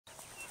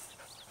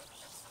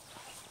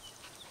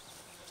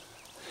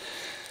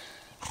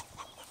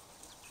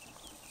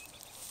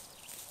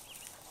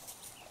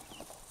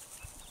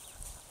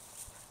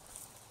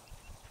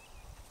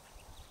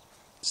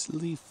That's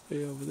Leif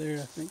way over there,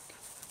 I think.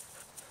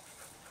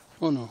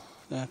 Oh no,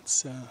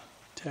 that's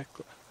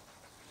Tekla.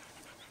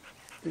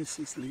 This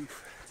is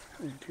Leif.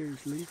 And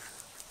here's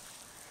Leif.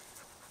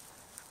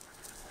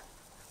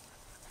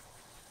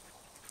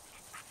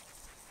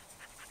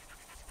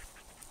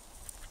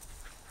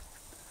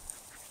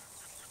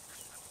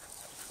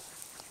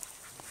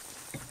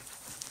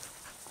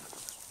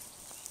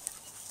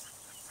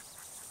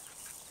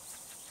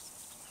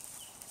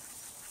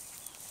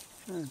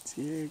 That's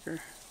Jaegar,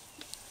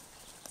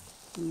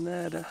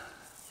 Letta,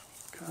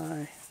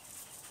 Kai.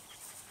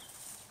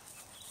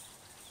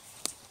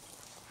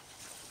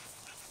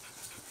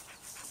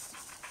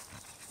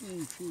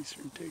 If he's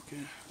going to take a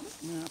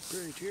nap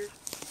right here.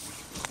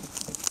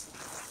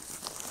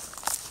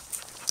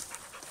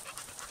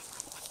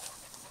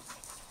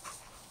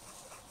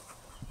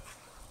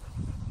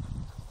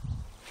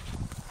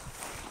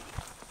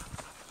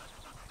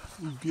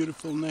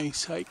 Beautiful,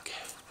 nice hike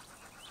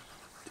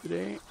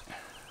today.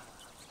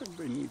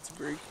 Everybody needs a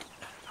break.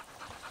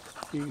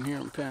 You can hear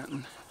them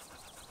panting.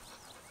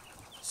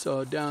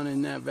 So down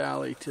in that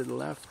valley to the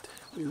left,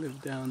 we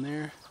live down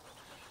there,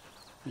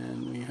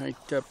 and we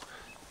hiked up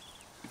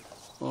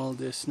all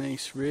this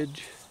nice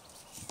ridge.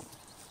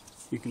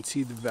 You can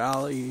see the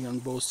valley on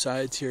both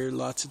sides here.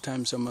 Lots of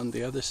times I'm on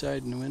the other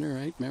side in the winter,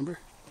 right? Remember?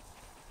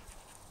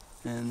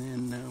 And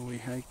then we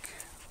hike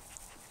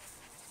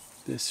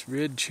this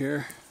ridge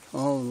here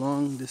all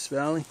along this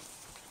valley.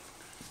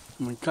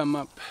 And we come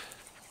up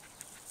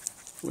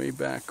way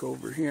back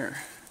over here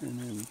and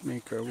then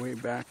make our way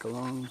back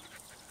along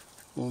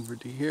over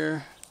to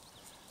here,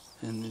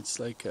 and it's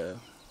like a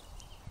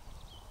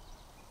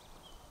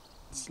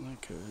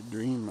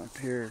dream up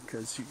here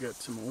because you got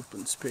some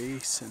open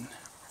space and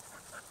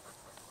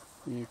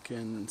you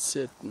can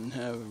sit and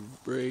have a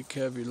break,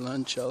 have your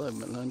lunch. I'll have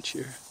my lunch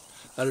here.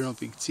 I don't know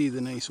if you can see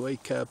the nice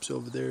white caps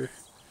over there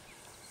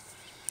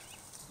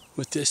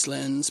with this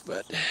lens,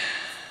 but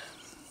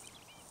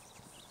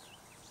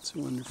it's a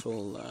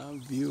wonderful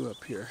view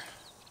up here.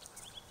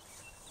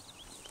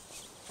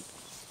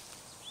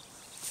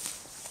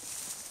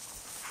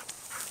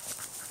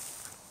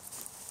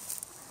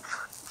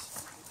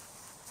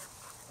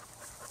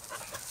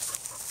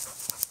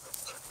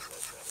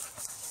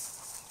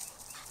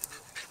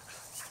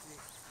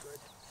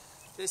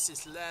 This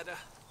is Letta.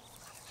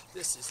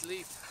 This is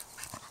Leif.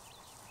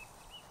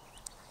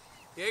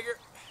 Jaegar.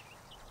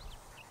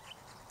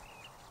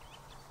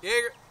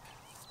 Jaegar.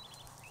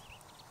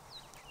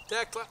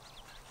 Tekla.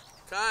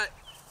 Kai.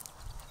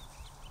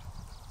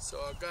 So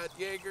I got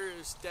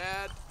Jaegar's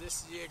dad.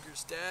 This is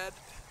Jaegar's dad.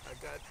 I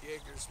got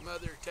Jaegar's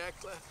mother,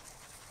 Tekla.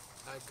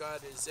 I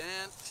got his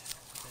aunt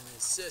and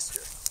his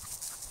sister.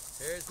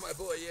 There's my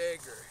boy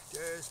Jaegar.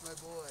 There's my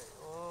boy.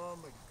 Oh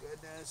my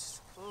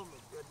goodness. Oh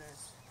my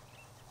goodness.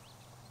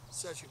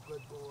 Such a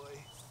good boy.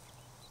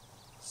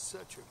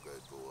 Such a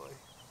good boy.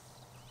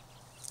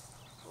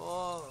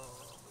 Oh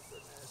my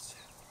goodness.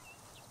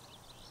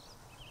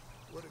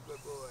 What a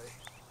good boy.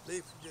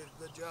 Leif did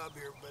a good job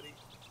here, buddy.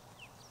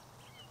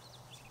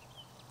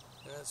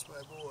 That's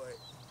my boy.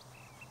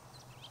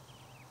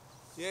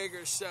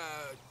 Jaegar's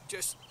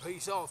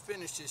he's all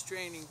finished his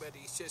training, but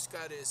he's just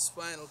got his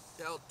final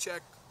health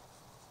check,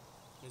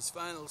 his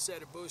final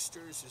set of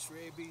boosters, his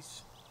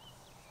rabies.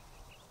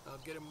 I'll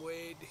get him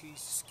weighed.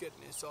 He's getting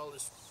all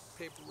his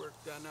paperwork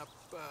done up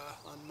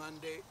on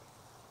Monday.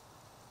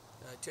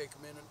 I take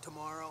him in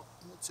tomorrow.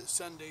 It's a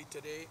Sunday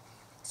today.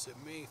 It's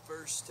May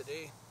 1st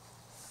today.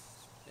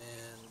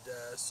 And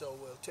so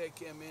we'll take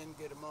him in,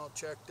 get him all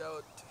checked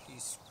out.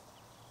 He's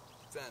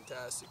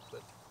fantastic.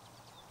 But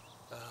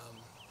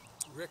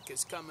Rick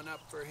is coming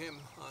up for him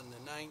on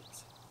the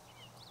 9th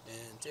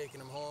and taking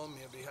him home.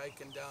 He'll be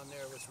hiking down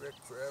there with Rick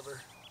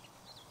forever.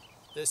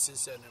 This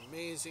is an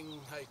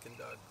amazing hiking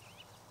dog.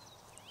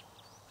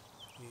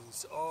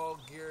 He's all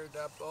geared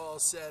up, all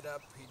set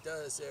up. He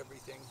does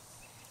everything.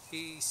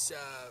 He's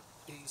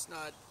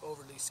not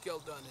overly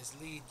skilled on his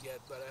lead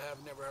yet, but I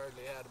have never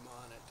hardly had him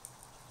on it.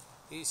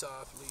 He's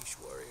off-leash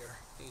warrior.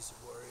 He's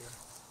a warrior.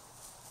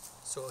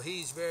 So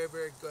he's very,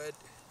 very good.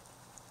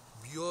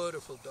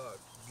 Beautiful dog.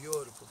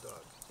 Beautiful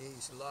dog.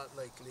 He's a lot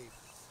like Leif.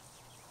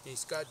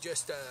 He's got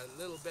just a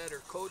little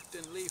better coat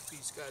than Leif.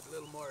 He's got a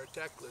little more of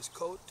Tekla's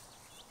coat,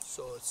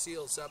 so it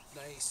seals up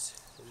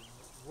nice.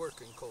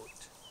 Working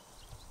coat.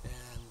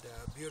 And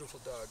beautiful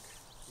dog.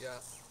 Yeah.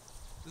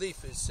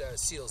 Leif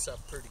seals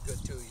up pretty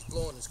good too. He's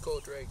blowing his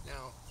coat right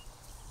now,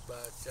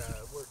 but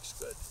works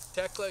good.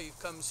 Tekla, you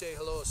come say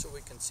hello so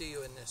we can see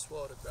you in this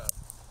photograph.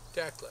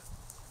 Tekla,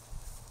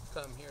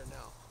 come here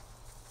now.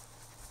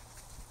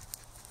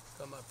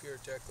 Come up here,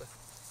 Tekla.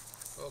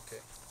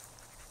 Okay.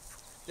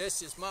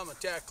 This is Mama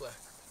Tekla.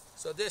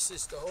 So this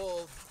is the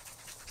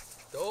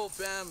whole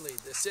family.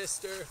 The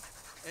sister,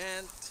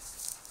 aunt.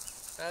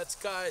 That's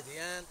Kai, the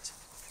aunt.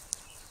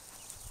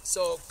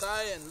 So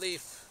Kai and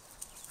Leif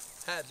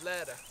had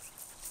Letta.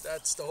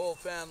 That's the whole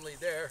family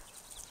there.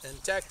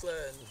 And Tekla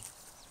and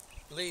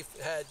Leif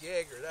had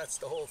Jaegar. That's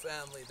the whole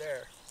family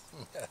there.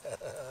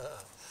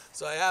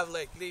 So I have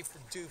like Leif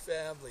from two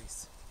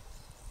families.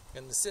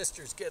 And the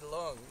sisters get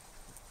along.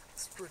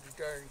 It's pretty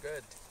darn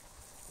good.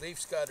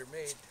 Leif's got her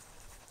made.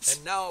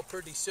 And now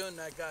pretty soon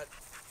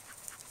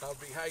I'll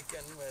be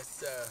hiking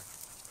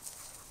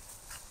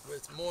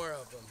with more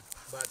of them.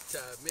 But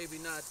maybe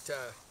not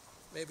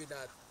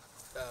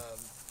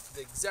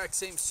the exact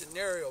same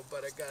scenario,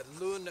 but I got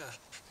Luna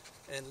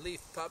and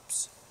Leif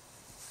pups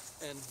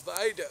and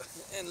Vida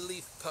and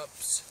Leif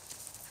pups.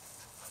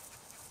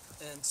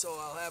 And so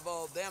I'll have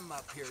all them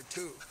up here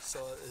too.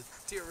 So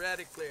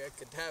theoretically I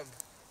could have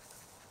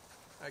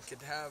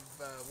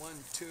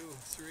 1, 2,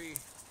 3.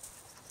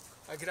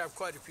 I could have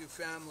quite a few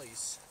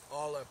families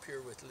all up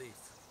here with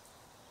Leif.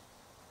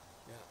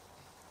 Yeah.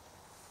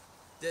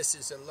 This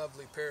is a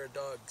lovely pair of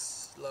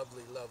dogs.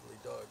 Lovely, lovely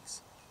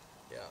dogs.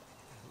 Yeah.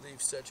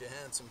 Leif's such a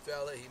handsome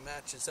fella. He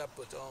matches up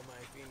with all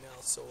my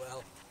females so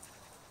well.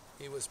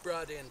 He was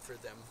brought in for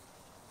them.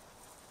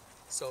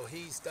 So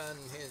he's done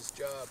his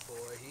job,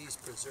 boy. He's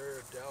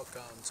preserved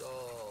Elkhounds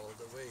all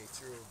the way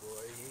through,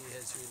 boy. He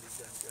has really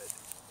done good.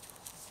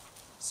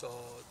 So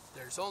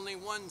there's only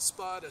one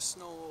spot of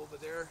snow over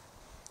there,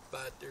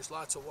 but there's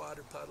lots of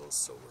water puddles,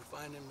 so we're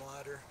finding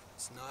water.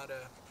 It's not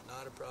a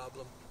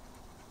problem,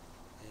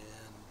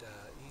 and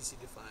easy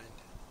to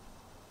find.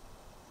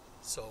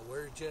 So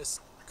we're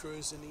just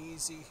cruising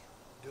easy,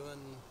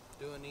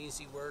 doing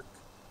easy work.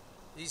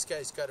 These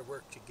guys got to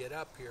work to get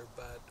up here,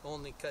 but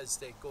only because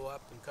they go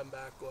up and come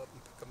back, go up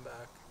and come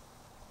back,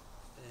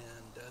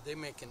 and they're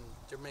making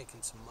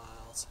some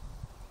miles,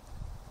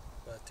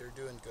 but they're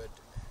doing good.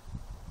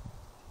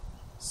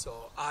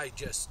 So I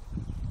just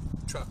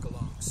truck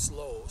along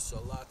slow,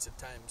 so lots of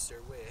times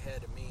they're way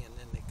ahead of me and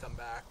then they come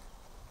back,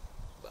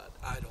 but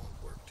I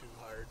don't work too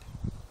hard.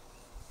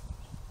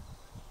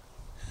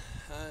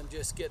 I'm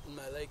just getting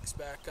my legs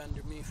back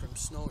under me from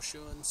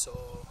snowshoeing,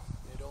 so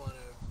you don't want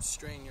to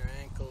strain your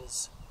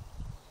ankles,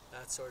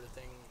 that sort of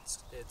thing.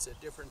 It's a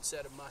different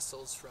set of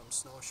muscles from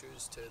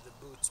snowshoes to the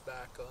boots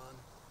back on,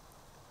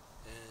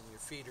 and your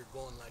feet are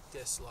going like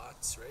this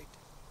lots, right?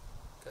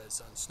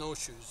 Because on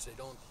snowshoes they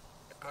don't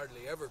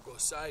hardly ever go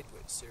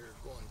sideways, they're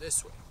going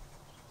this way.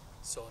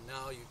 So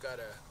now you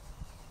gotta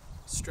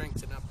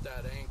strengthen up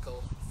that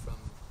ankle from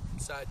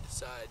side to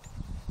side,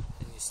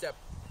 and you step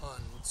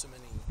on so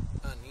many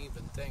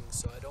uneven things,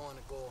 so I don't want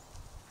to go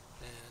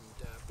and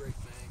break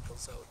my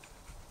ankles out.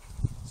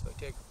 So I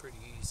take it pretty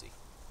easy,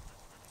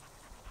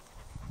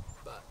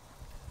 but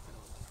you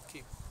know,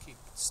 keep it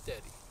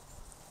steady.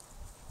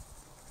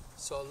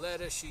 So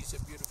Letta, she's a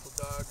beautiful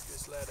dog.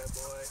 Just Letta,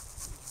 boy,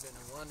 she's been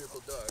a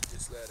wonderful dog.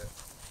 Just Letta.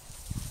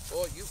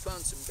 Oh, you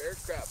found some bear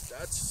crap.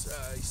 That's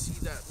I see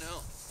that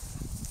now.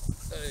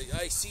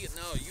 I see it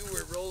now. You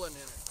were rolling in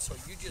it, so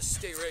you just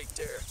stay right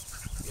there.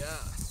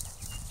 Yeah.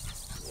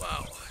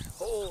 Wow.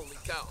 Holy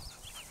cow.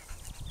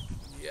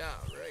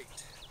 Yeah,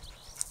 right.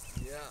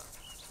 Yeah.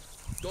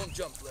 Don't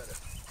jump, Letta.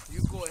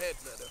 You go ahead,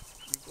 Letta.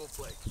 You go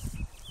play.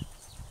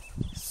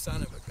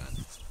 Son of a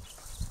gun.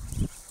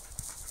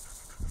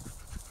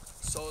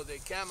 So they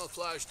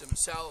camouflage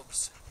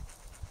themselves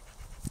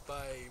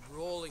by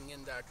rolling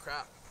in that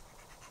crap.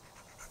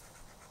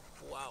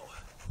 Wow.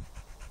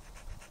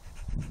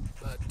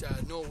 But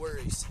no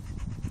worries.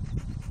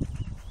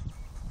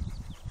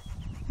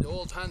 The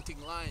old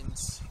hunting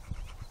lines,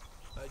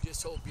 I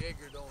just hope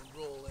Jaegar don't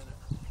roll in it.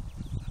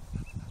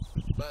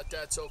 But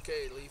that's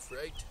okay, Leif,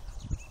 right?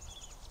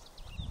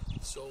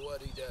 So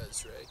what he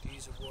does, right?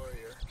 He's a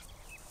warrior.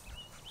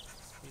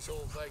 He's an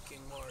old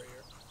Viking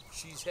warrior.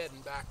 She's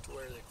heading back to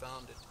where they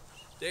found it.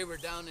 They were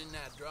down in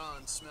that draw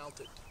and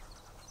smelt it.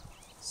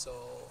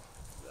 So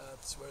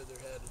that's where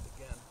they're headed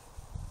again.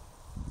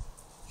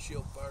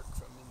 She'll bark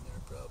from in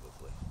there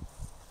probably.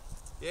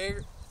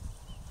 Jaegar,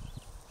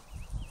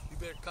 you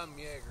better come,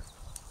 Jaegar.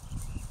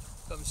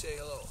 Come say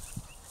hello.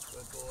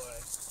 Good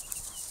boy.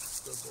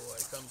 Good boy.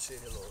 Come say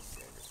hello,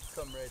 Jaegar.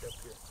 Come right up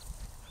here.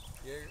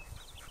 Jaegar.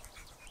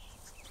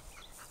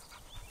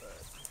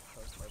 Alright.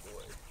 How's my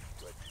boy?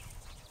 Good.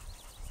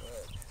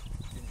 Alright.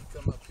 Can you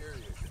come up here,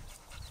 Jaegar?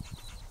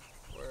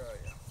 Where are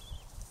you?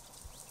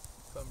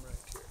 Come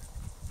right here.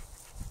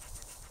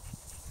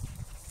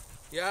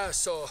 Yeah,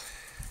 so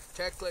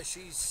Tekla,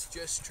 she's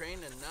just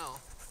training now.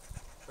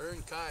 Her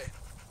and Kai,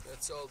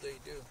 that's all they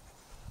do.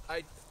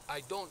 I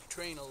don't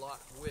train a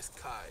lot with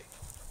Kai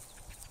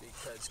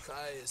because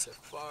Kai is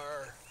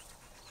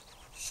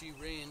she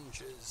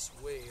ranges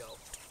way out.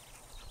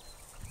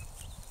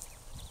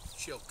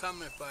 She'll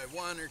come if I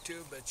want her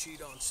to, but she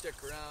don't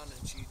stick around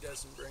and she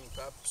doesn't bring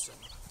pups. And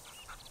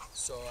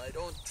so I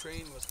don't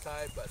train with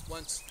Kai, but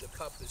once the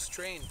pup is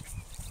trained,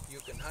 you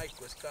can hike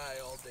with Kai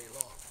all day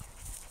long.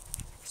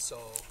 So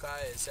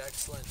Kai is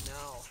excellent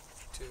now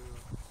to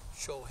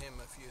show him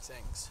a few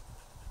things.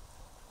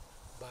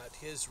 But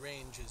his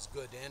range is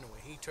good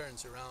anyway. He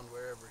turns around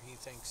wherever he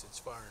thinks it's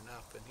far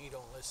enough, and he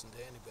don't listen to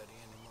anybody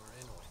anymore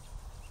anyway.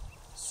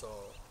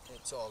 So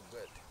it's all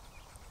good.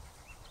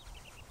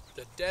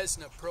 The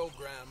Desna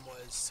program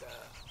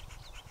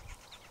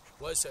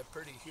was a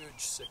pretty huge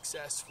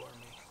success for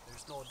me.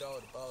 There's no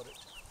doubt about it.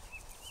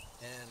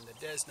 And the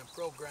Desna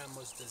program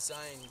was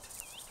designed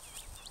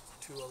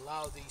to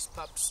allow these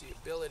pups the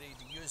ability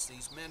to use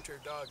these mentor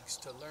dogs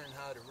to learn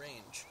how to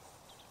range,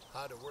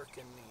 how to work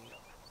in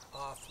the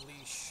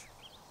off-leash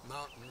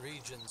mountain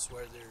regions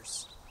where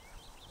there's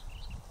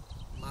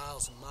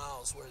miles and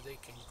miles where they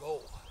can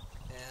go.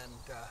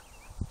 And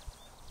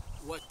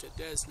what the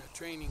Desna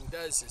training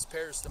does is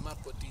pairs them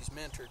up with these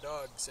mentor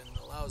dogs and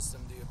allows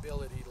them the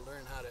ability to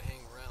learn how to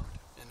hang around.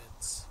 And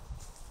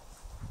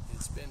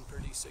it's been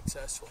pretty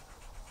successful.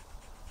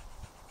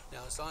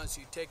 Now, as long as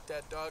you take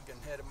that dog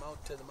and head him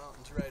out to the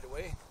mountains right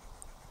away,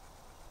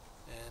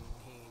 and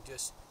he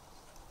just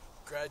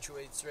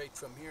graduates right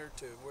from here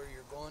to where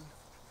you're going,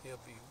 he'll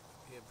be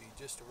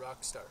just a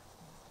rock star.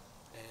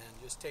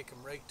 And just take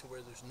him right to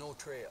where there's no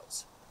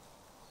trails,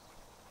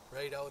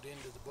 right out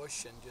into the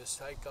bush, and just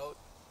hike out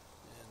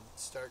and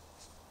start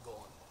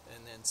going,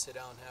 and then sit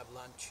down and have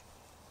lunch,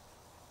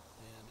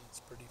 and it's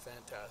pretty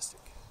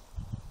fantastic.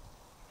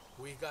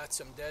 We got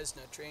some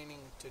Desna training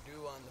to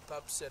do on the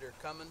pups that are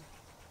coming,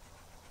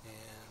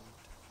 and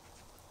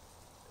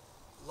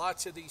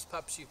lots of these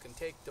pups you can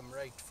take them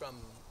right from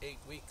 8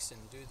 weeks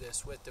and do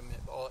this with them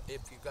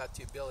if you've got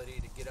the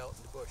ability to get out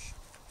in the bush.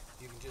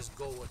 You can just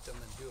go with them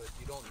and do it.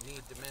 You don't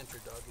need the mentor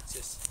dog. It's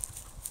just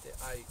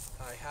I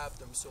have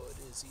them so it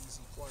is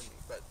easy for me,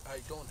 but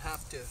I don't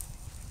have to do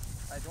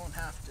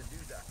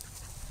that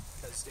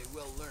because they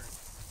will learn.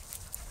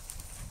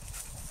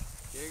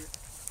 Jaegar,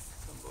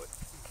 come boy.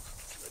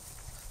 Good.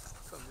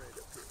 Come right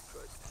up here.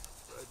 Good.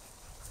 Good.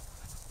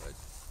 Good.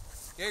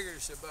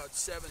 Jaegar's about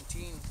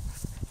 16,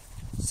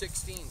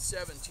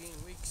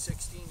 17 weeks,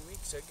 16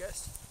 weeks, I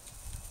guess.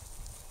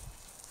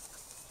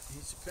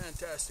 He's a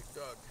fantastic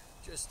dog.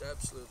 Just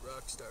absolute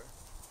rock star.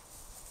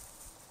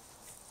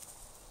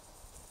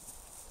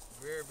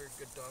 Very, very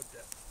good dog,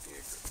 that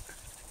Jaegar.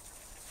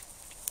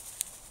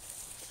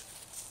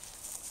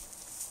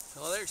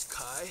 Well, there's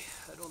Kai.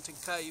 I don't think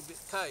Kai,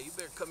 you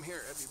better come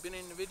here. Have you been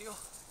in the video?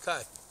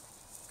 Kai,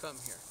 come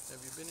here.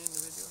 Have you been in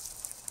the video?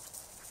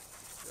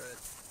 Good.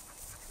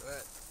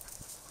 Good.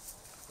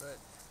 Good.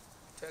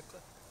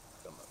 Tekla,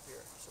 come up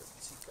here so you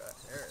can see Kai.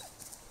 There.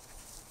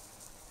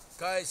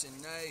 Kai's in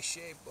nice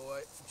shape,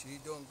 boy. She's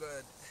doing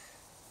good.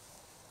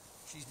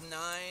 She's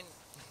 9.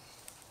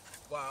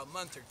 Wow, a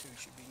month or two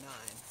she'll be 9.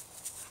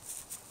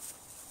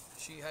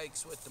 She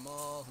hikes with them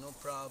all, no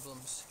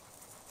problems.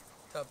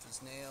 Tough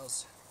as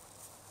nails.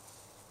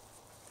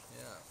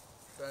 Yeah,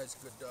 Kai's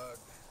a good dog.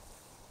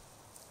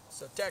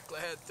 So Tekla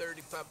had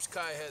 30 pups,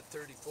 Kai had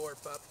 34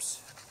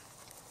 pups.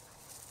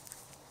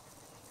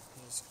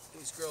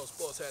 These girls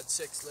both had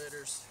 6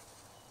 litters.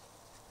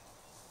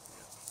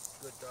 Yeah,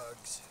 good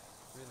dogs,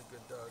 really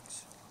good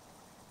dogs.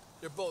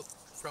 They're both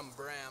from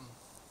Bram.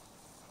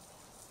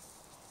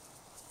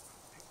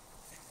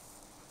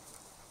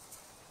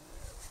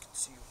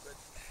 See you, good.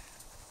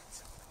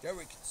 There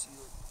we can see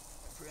you,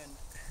 my friend.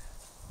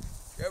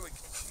 There we can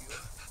see you.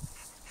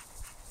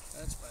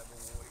 That's my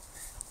boy.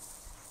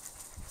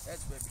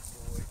 That's my big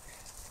boy.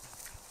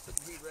 Put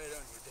the feet right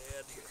on your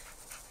dad here.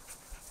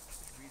 Put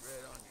the feet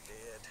right on your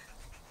dad.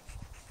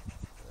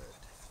 Good.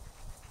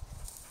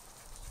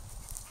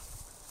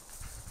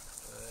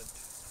 Good.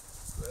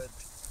 Good.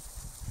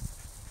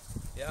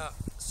 Yeah,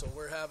 so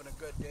we're having a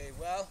good day.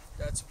 Well,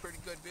 that's a pretty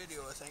good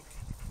video, I think.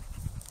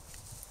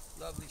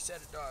 Lovely set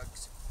of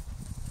dogs.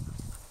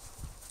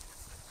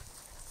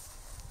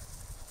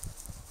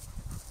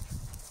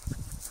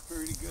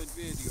 Pretty good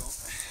video,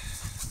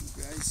 you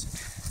guys.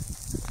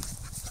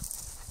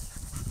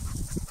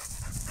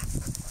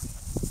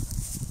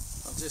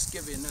 I'll just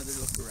give you another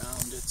look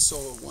around. It's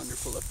so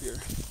wonderful up here.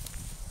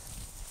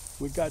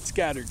 We got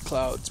scattered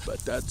clouds, but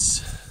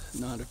that's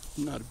not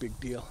a big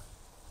deal.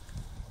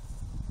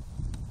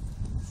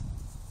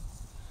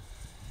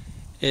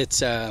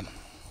 It's a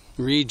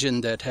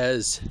region that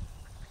has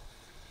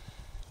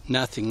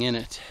nothing in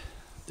it.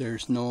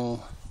 There's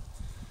no,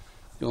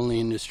 the only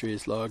industry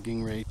is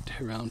logging right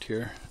around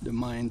here. The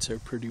mines are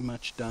pretty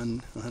much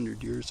done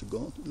 100 years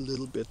ago. A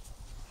little bit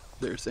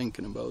they're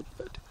thinking about,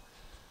 but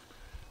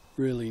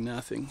really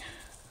nothing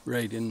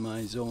right in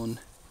my zone.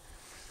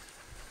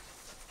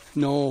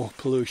 No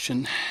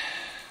pollution.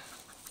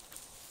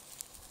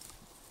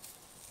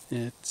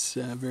 It's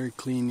very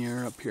clean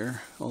air up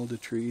here. All the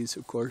trees,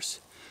 of course.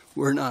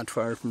 We're not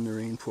far from the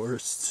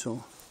rainforest,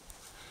 so,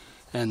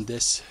 and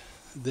this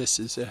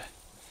is a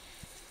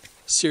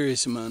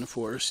serious amount of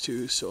forest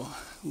too, so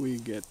we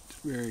get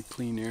very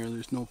clean air.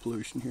 There's no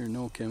pollution here,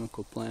 no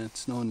chemical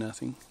plants, no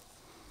nothing,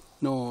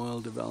 no oil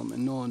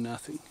development, no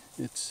nothing.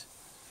 It's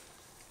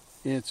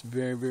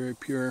very, very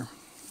pure.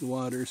 The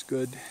water's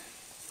good.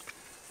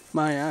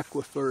 My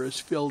aquifer is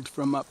filled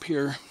from up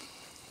here,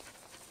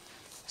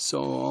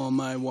 so all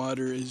my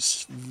water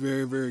is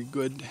very, very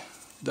good.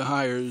 The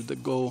higher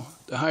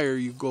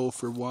you go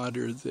for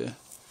water, the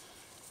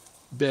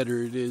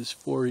better it is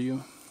for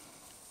you.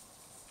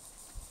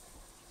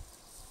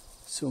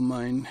 So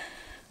mine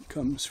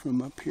comes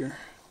from up here.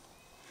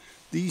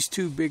 These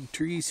 2 big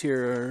trees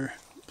here are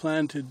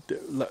planted,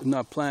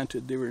 not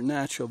planted, they were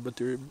natural, but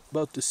they're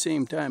about the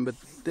same time.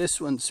 But this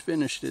one's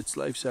finished its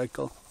life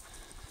cycle.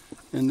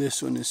 And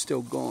this one is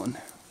still going.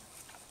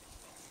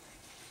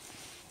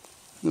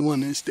 The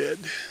one is dead.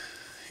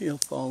 He'll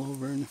fall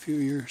over in a few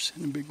years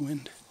in a big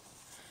wind.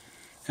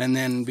 And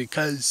then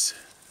because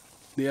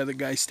the other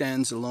guy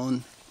stands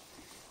alone,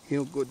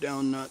 he'll go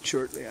down not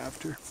shortly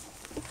after.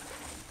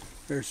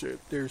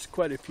 There's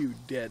quite a few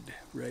dead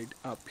right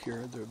up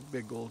here, the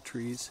big old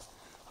trees.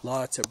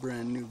 Lots of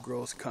brand new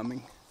growth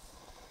coming.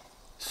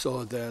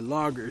 So the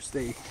loggers,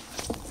 they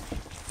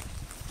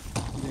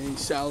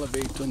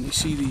salivate when they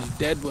see these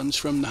dead ones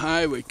from the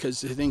highway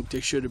because they think they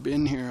should have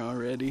been here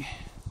already.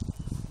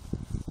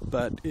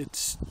 But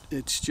it's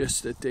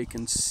just that they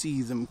can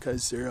see them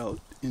because they're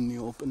out in the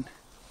open.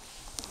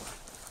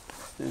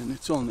 And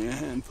it's only a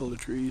handful of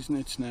trees and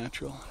it's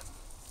natural.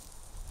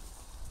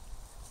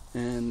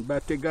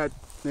 But they got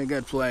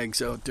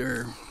flags out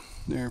there.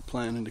 They're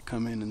planning to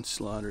come in and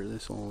slaughter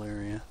this whole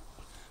area.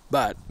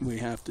 But we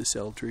have to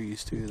sell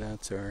trees too.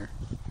 That's our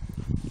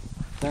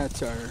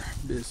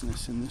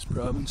business in this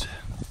province.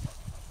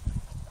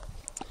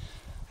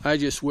 I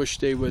just wish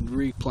they would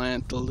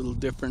replant a little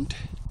different.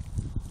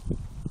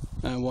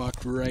 I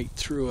walked right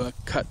through a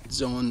cut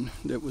zone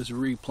that was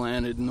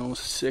replanted in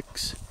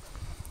 '06,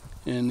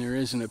 and there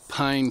isn't a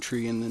pine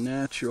tree in the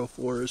natural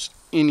forest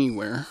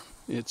anywhere.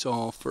 It's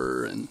all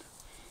fir and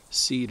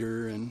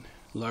cedar and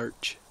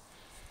larch.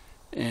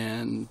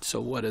 And so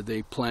what do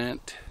they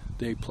plant?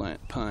 They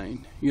plant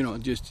pine. You know,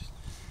 just,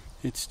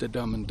 it's the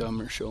Dumb and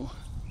Dumber show.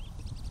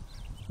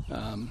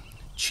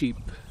 Cheap,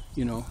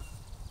 you know,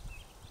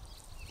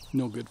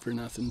 no good for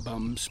nothing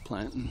bums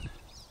planting,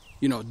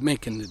 you know,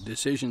 making the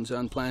decisions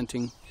on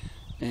planting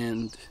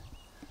and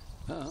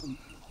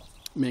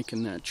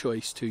making that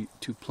choice to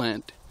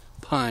plant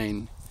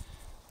pine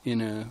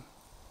in a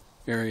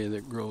area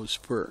that grows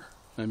fir.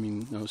 I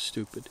mean, no,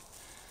 stupid.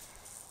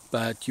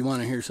 But you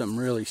want to hear something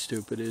really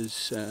stupid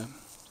is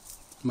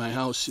my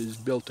house is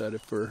built out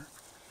of fir,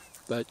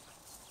 but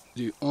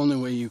the only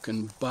way you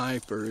can buy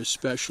fir is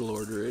special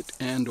order it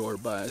and or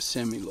buy a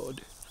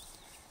semi-load.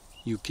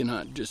 You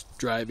cannot just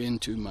drive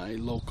into my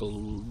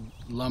local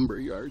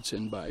lumber yards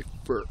and buy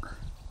fir.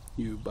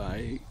 You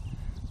buy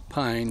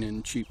pine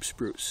and cheap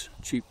spruce.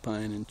 Cheap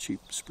pine and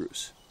cheap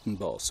spruce and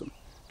balsam.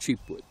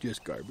 Cheap wood,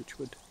 just garbage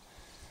wood.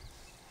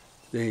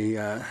 They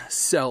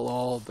sell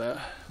all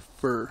the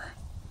fir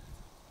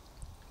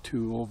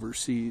to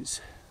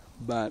overseas,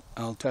 but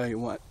I'll tell you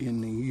what,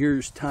 in a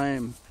year's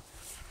time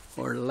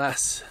or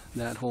less,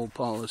 that whole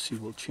policy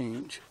will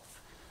change.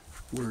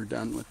 We're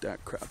done with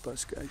that crap,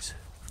 us guys.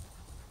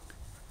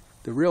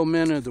 The real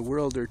men of the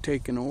world are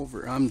taking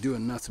over. I'm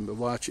doing nothing but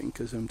watching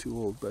because I'm too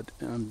old, but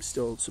I'm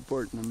still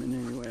supporting them in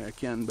any way I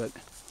can. But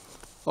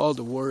all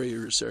the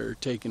warriors are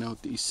taking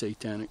out these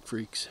satanic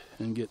freaks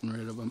and getting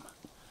rid of them.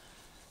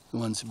 The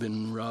ones who've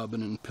been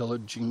robbing and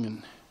pillaging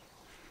and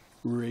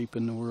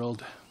raping the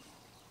world.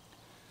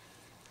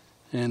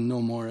 And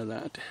no more of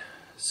that.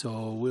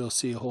 So we'll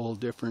see a whole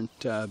different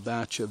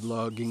batch of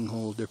logging,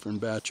 whole different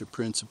batch of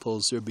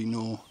principles. There'll be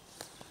no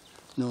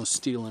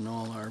stealing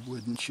all our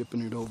wood and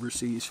shipping it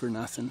overseas for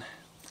nothing.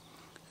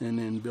 And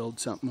then build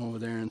something over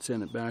there and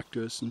send it back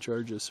to us and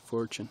charge us a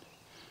fortune.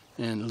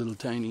 And a little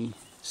tiny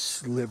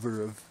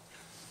sliver of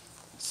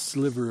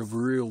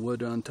real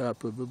wood on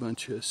top of a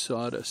bunch of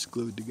sawdust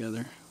glued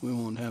together. We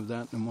won't have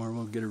that no more.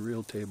 We'll get a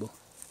real table.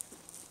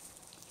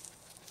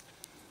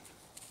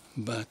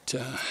 But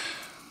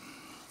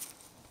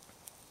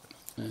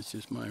that's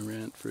just my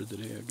rant for the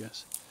day, I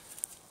guess.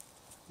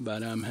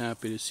 But I'm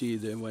happy to see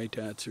the white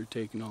hats are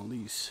taking all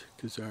these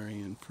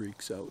Khazarian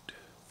freaks out.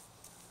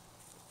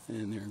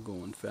 And they're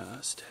going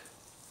fast.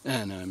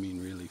 And I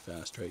mean really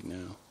fast right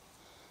now.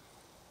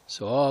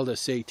 So all the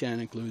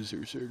satanic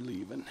losers are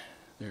leaving.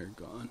 They're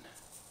gone.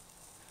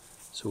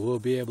 So we'll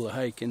be able to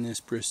hike in this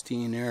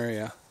pristine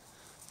area.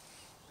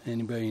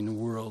 Anybody in the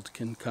world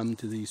can come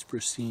to these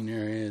pristine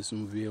areas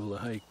and we'll be able to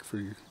hike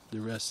for the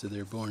rest of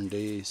their born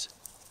days.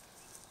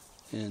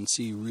 And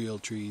see real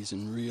trees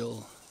and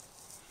real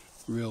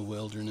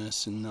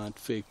wilderness and not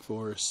fake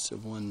forests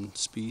of one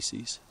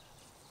species.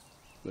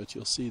 But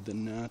you'll see the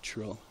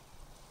natural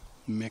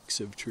mix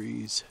of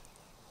trees.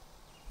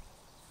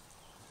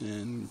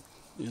 And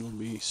it'll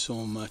be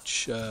so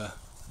much, the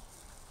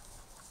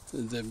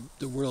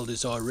world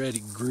is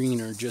already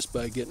greener just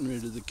by getting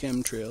rid of the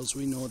chemtrails.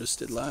 We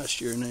noticed it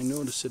last year and I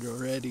noticed it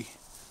already.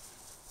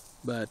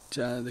 But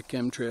the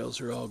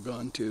chemtrails are all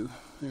gone too.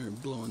 They're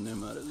blowing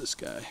them out of the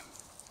sky.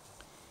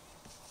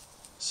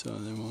 So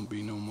there won't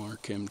be no more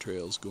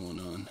chemtrails going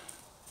on.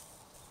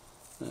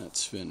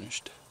 That's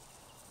finished.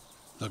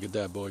 Look at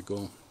that boy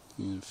go.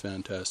 He's a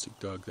fantastic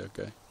dog, that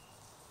guy.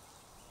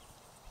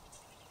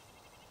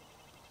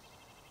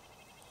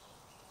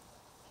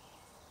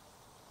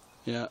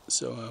 Yeah,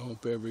 so I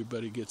hope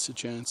everybody gets a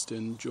chance to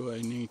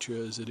enjoy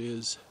nature as it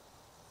is.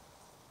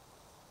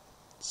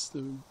 It's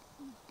the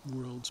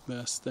world's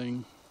best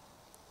thing.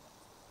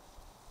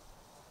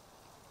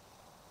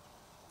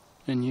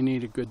 And you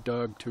need a good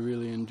dog to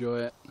really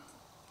enjoy it.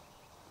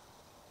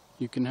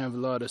 You can have a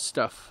lot of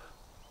stuff,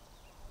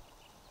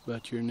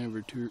 but you're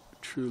never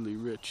truly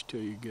rich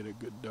till you get a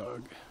good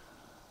dog.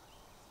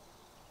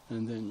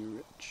 and then you're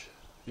rich.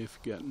 If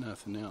you got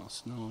nothing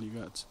else, and all you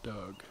got's a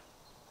dog.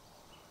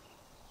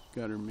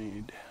 Got her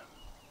made.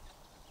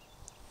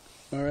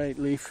 Alright,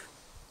 Leif.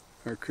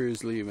 Our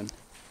crew's leaving.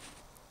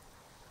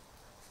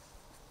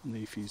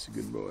 Leafy's a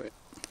good boy.